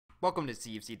Welcome to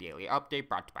CFC Daily Update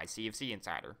brought to you by CFC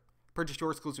Insider. Purchase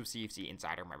your exclusive CFC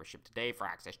Insider membership today for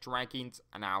access to rankings,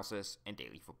 analysis, and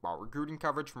daily football recruiting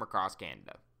coverage from across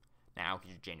Canada. Now,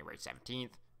 here's January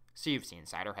 17th, CFC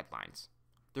Insider headlines.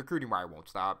 The recruiting wire won't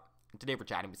stop, and today we're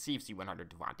chatting with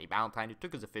CFC100 Ballantyne, who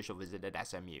took his official visit at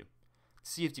SMU. The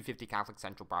CFC50 Catholic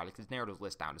Central product has narrowed his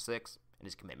list down to 6, and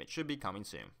his commitment should be coming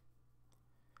soon.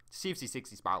 The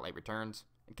CFC60 Spotlight returns,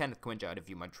 and Kenneth Quinja out of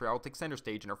View Montreal takes center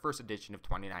stage in our first edition of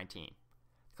 2019.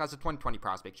 The class of 2020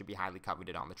 prospects should be highly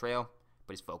coveted on the trail,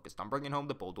 but is focused on bringing home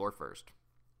the Bull Door first.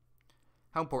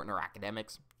 How important are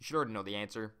academics? You should already know the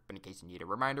answer, but in case you need a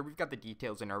reminder, we've got the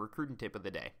details in our recruiting tip of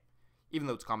the day. Even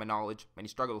though it's common knowledge, many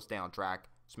struggle to stay on track,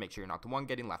 so make sure you're not the one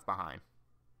getting left behind.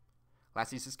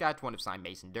 Lastly, Saskatchewan have signed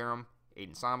Mason Durham,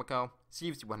 Aiden Samiko,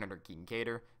 CFC100 Keaton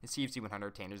Cater, and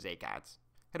CFC100 Tanner Zakats.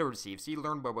 Head over to CFC to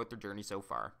learn more about their journey so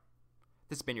far.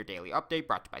 This has been your daily update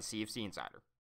brought to you by CFC Insider.